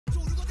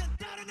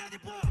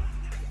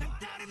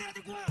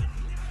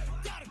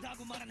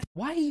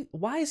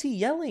Why is he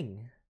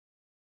yelling?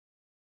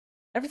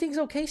 Everything's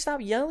okay,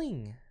 stop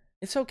yelling.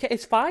 It's okay,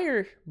 it's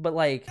fire, but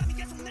like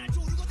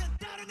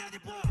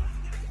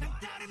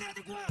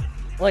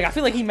I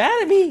feel like he's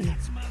mad at me.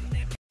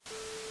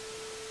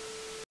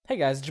 Hey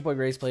guys, it's your boy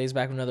Grace Plays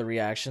back with another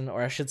reaction,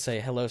 or I should say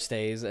hello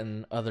stays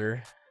and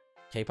other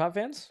K-pop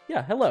fans.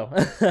 Yeah, hello.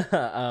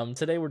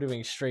 Today we're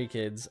doing Stray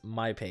Kids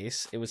My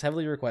Pace. It was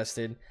heavily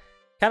requested.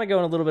 Kind of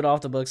going a little bit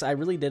off the books. I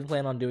really did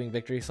plan on doing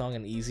Victory Song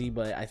and Easy,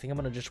 but I think I'm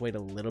gonna just wait a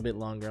little bit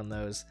longer on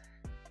those.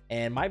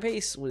 And My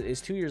Pace is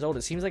 2 years old.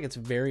 It seems like it's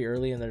very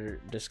early in their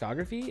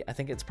discography. I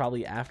think it's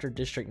probably after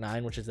District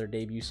 9, which is their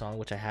debut song,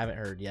 which I haven't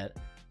heard yet.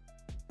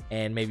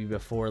 And maybe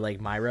before like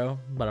Myro,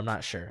 but I'm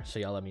not sure. So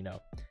y'all let me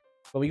know.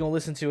 But we gonna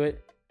listen to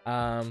it.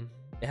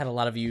 It had a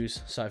lot of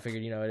views, so I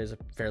figured, you know, it is a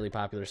fairly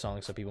popular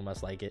song, so people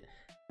must like it.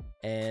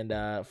 And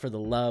for the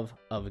love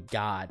of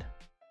God,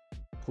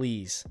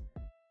 please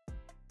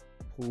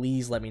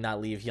let me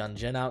not leave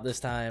Hyunjin out this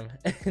time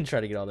and try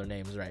to get all their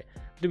names right.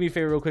 Do me a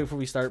favor real quick before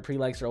we start.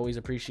 Pre-likes are always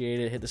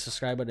appreciated. Hit the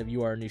subscribe button if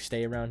you are a new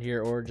stay around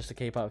here or just a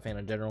K-pop fan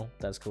in general.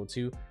 That's cool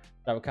too.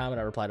 Drop a comment.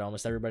 I reply to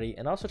almost everybody.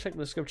 And also check the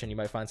description. You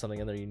might find something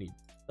in there you need.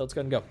 So let's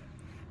go ahead and go.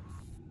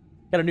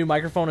 Got a new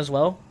microphone as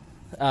well.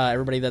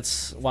 Everybody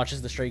that's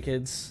watches the Stray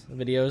Kids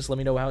videos, let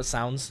me know how it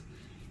sounds.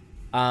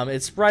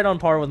 It's right on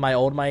par with my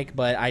old mic,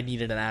 but I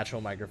needed an actual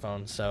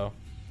microphone, so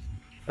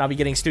I'll be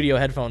getting studio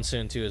headphones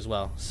soon too as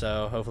well,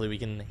 so hopefully we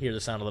can hear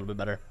the sound a little bit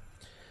better.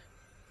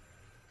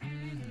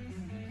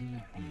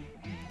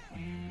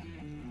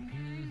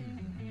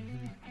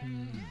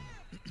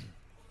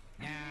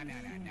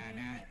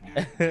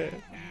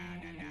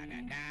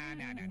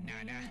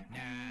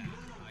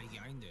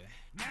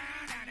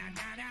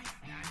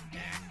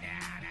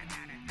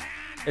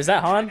 Is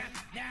that Han?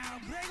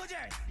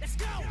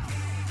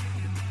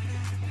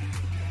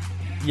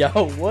 Yo,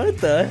 what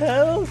the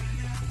hell?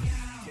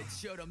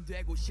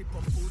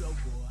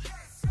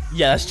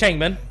 Yeah, that's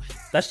Changbin.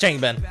 That's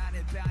Changbin.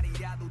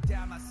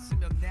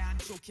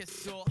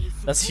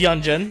 That's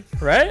Hyunjin,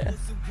 right?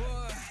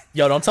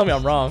 Yo, don't tell me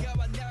I'm wrong.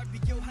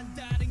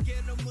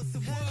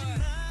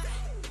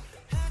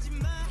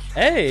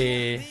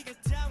 Hey.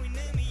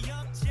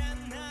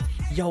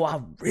 Yo,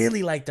 I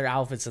really like their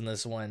outfits in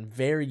this one.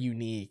 Very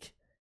unique.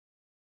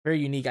 Very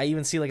unique. I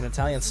even see like an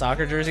Italian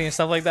soccer jersey and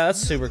stuff like that.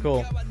 That's super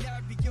cool.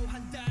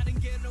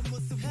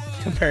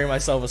 Comparing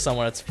myself with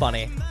someone that's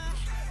funny.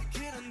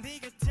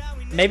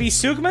 Maybe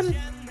Sugman?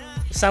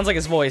 Sounds like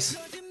his voice.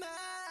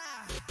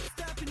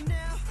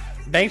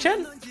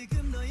 Bangchen?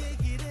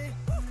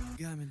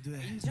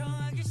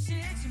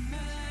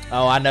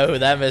 Oh, I know who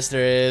that mister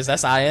is.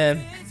 That's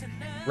IN.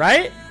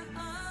 Right?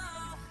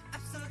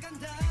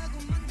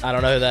 I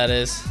don't know who that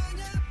is.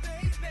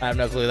 I have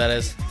no clue who that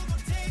is.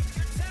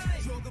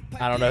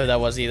 I don't know who that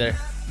was either.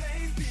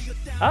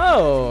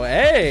 Oh,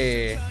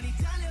 hey.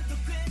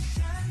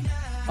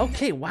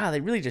 Okay, wow, they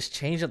really just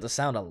changed up the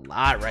sound a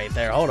lot right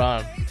there. Hold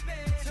on.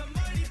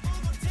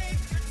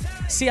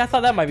 See, I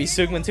thought that might be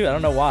Sugman too. I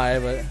don't know why,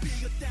 but...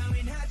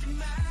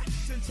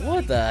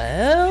 What the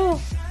hell?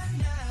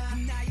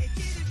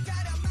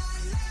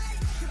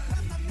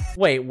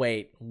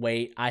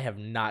 Wait. I have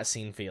not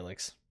seen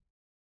Felix.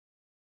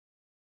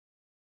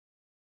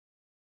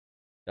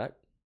 Did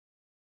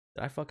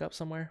I fuck up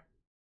somewhere?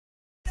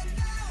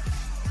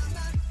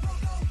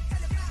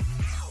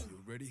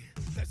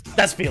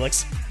 That's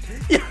Felix.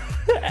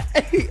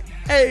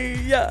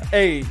 Hey,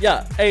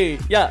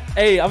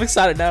 I'm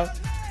excited now.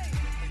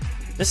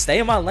 Just stay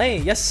in my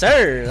lane. Yes,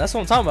 sir. That's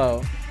what I'm talking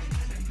about.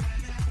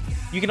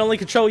 You can only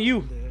control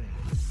you.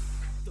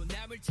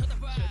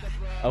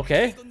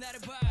 Okay.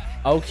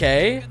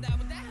 Okay.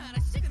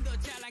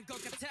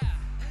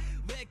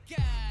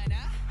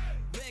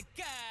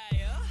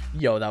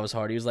 Yo, that was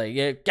hard. He was like,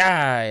 yeah,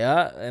 guy,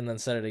 and then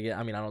said it again.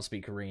 I mean, I don't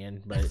speak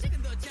Korean, but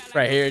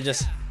right here,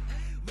 just...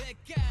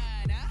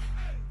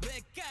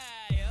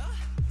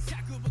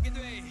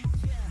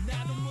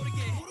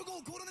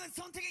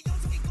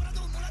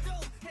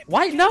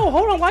 Why? No,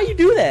 hold on. Why you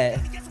do that?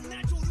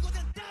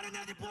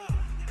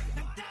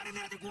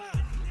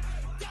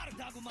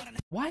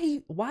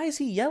 Why is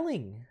he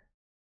yelling?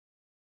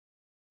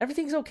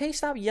 Everything's okay.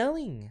 Stop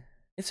yelling.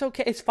 It's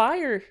okay. It's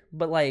fire,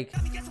 but like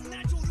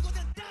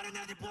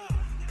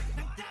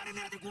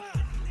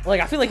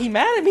I feel like he's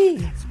mad at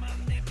me.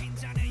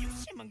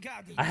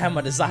 I have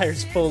my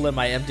desires full in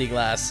my empty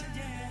glass.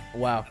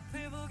 Wow.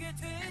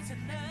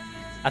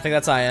 I think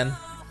that's IN.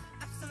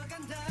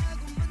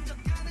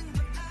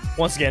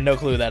 Once again, no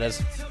clue who that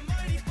is.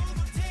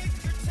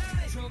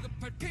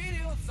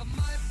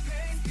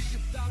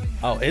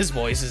 Oh, his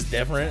voice is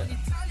different.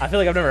 I feel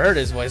like I've never heard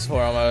his voice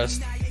before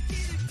almost.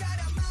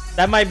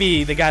 That might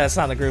be the guy that's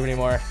not in the group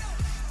anymore.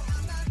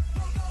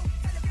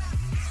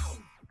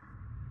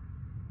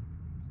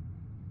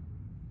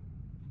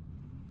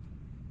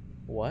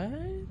 What?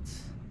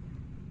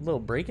 A little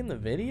break in the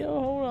video?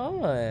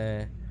 Hold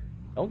on.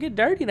 Don't get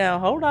dirty now.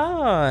 Hold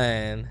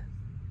on.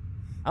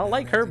 I don't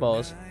like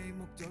curveballs.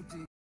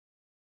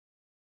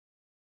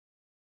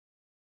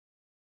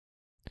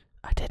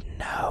 I didn't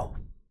know.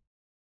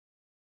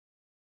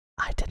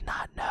 I did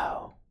not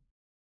know.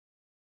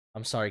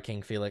 I'm sorry,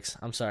 King Felix.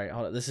 I'm sorry.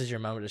 Hold on. This is your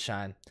moment to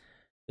shine.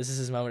 This is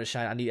his moment to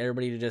shine. I need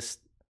everybody to just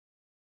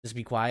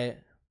be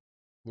quiet.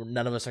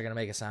 None of us are gonna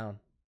make a sound.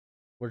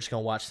 We're just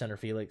gonna watch Senator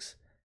Felix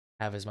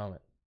have his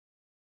moment.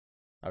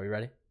 Are we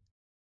ready?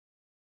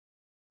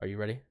 Are you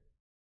ready?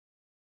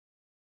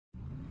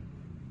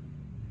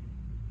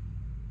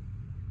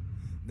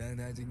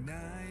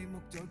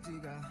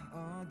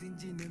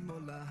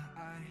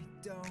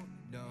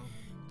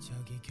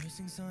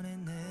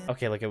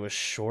 Okay, like it was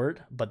short,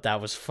 but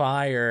that was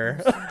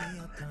fire.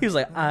 He was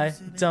like, I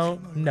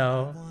don't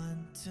know.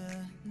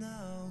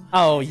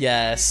 Oh,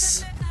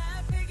 yes.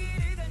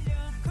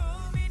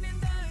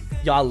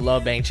 Y'all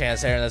love Bang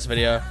Chan's hair in this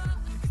video.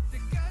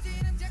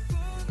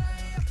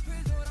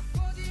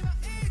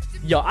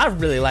 Yo, I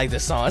really like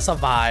this song. It's a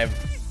vibe.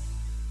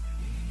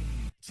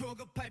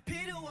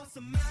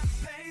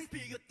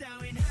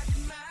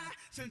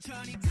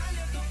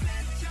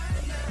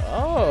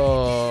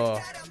 Oh.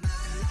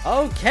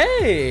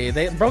 Okay.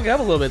 They broke it up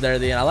a little bit there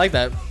at the end. I like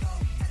that.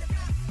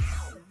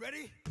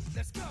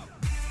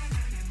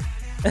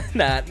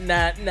 Nah,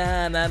 nah,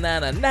 nah, nah, nah,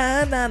 nah,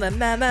 nah, nah, nah,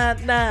 nah, nah,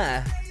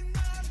 nah.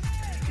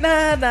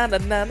 Nah, nah, nah,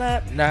 nah, nah,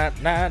 nah,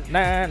 nah,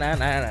 nah, nah,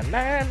 nah,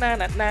 nah,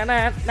 nah, nah,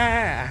 nah,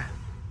 nah.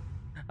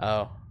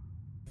 Oh.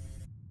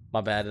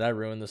 My bad. Did I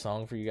ruin the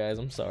song for you guys?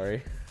 I'm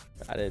sorry.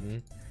 I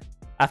didn't.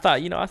 I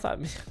thought,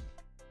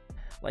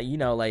 like,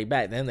 like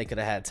back then they could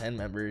have had 10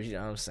 members, you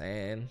know what I'm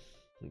saying?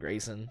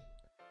 Grayson.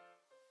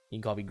 You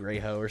can call me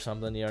Greyho or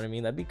something, you know what I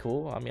mean? That'd be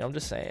cool. I mean, I'm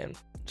just saying.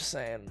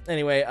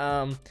 Anyway,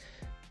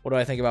 what do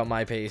I think about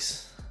my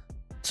pace?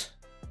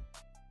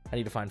 I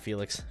need to find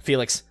Felix.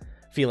 Felix.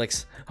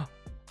 Felix.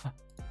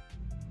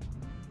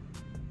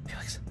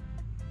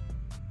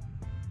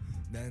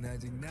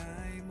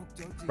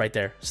 Right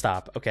there.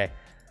 Stop. Okay.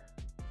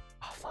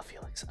 Oh, I love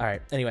Felix. All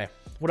right. Anyway,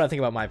 what do I think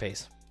about my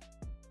pace?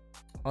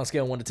 On a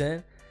scale of 1 to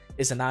 10,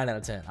 it's a 9 out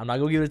of 10. I'm not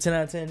gonna give it a 10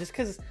 out of 10 just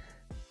because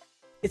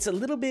it's a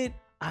little bit,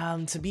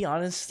 to be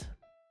honest,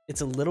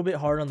 it's a little bit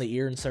hard on the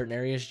ear in certain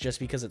areas just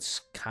because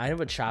it's kind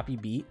of a choppy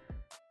beat.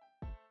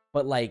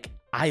 But like,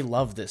 I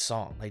love this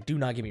song. Like, do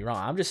not get me wrong.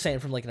 I'm just saying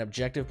from like an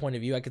objective point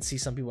of view, I could see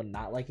some people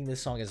not liking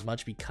this song as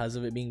much because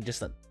of it being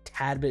just a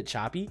tad bit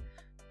choppy.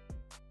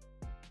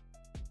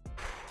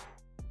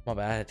 My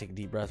bad, I had to take a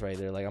deep breath right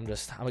there. Like, I'm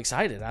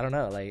excited. I don't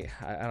know. Like,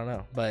 I don't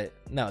know. But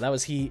no, that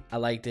was Heat. I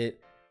liked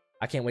it.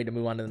 I can't wait to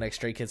move on to the next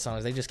Stray Kids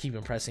songs. They just keep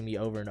impressing me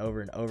over and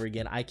over and over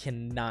again. I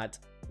cannot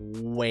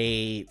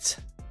wait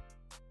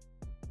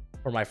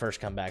for my first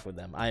comeback with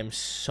them. I am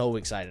so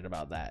excited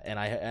about that. And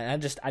I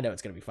know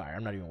it's going to be fire.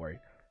 I'm not even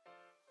worried.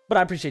 But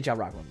I appreciate y'all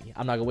rocking with me.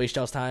 I'm not going to waste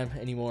y'all's time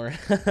anymore.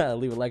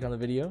 Leave a like on the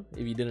video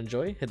if you did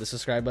enjoy. Hit the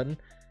subscribe button.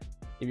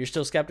 If you're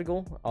still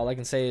skeptical, all I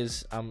can say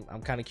is I'm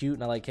kind of cute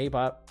and I like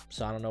K-pop,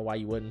 so I don't know why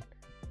you wouldn't.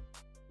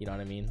 You know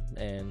what I mean?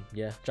 And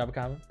yeah, drop a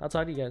comment. I'll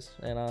talk to you guys,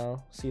 and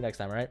I'll see you next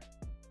time, all right?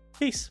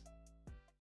 Peace.